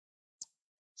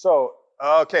So,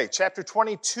 okay, chapter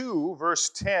 22,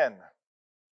 verse 10.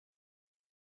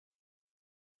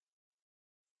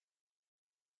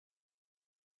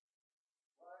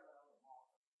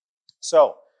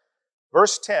 So,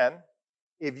 verse 10,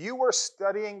 if you were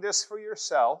studying this for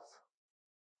yourself,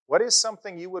 what is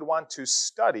something you would want to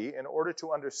study in order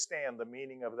to understand the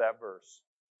meaning of that verse?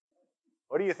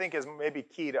 What do you think is maybe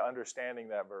key to understanding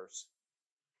that verse?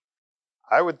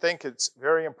 I would think it's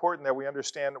very important that we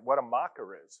understand what a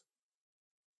mocker is.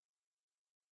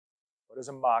 What is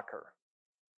a mocker?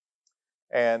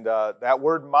 And that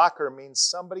word mocker means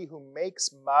somebody who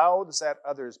makes mouths at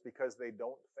others because they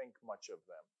don't think much of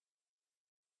them.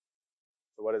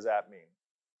 So what does that mean?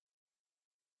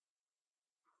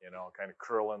 You know, kind of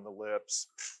curling the lips.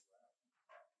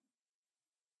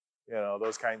 You know,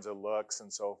 those kinds of looks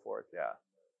and so forth. Yeah.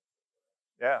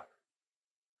 Yeah.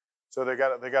 So they're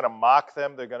gonna mock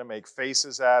them. They're gonna make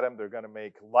faces at them. They're gonna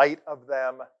make light of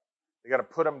them. They're gonna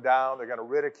put them down. They're gonna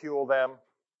ridicule them.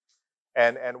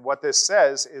 And what this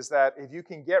says is that if you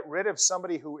can get rid of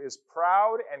somebody who is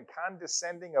proud and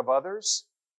condescending of others,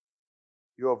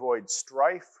 you avoid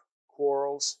strife,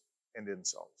 quarrels, and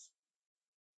insults.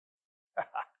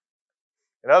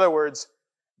 In other words,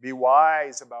 be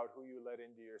wise about who you let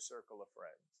into your circle of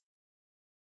friends.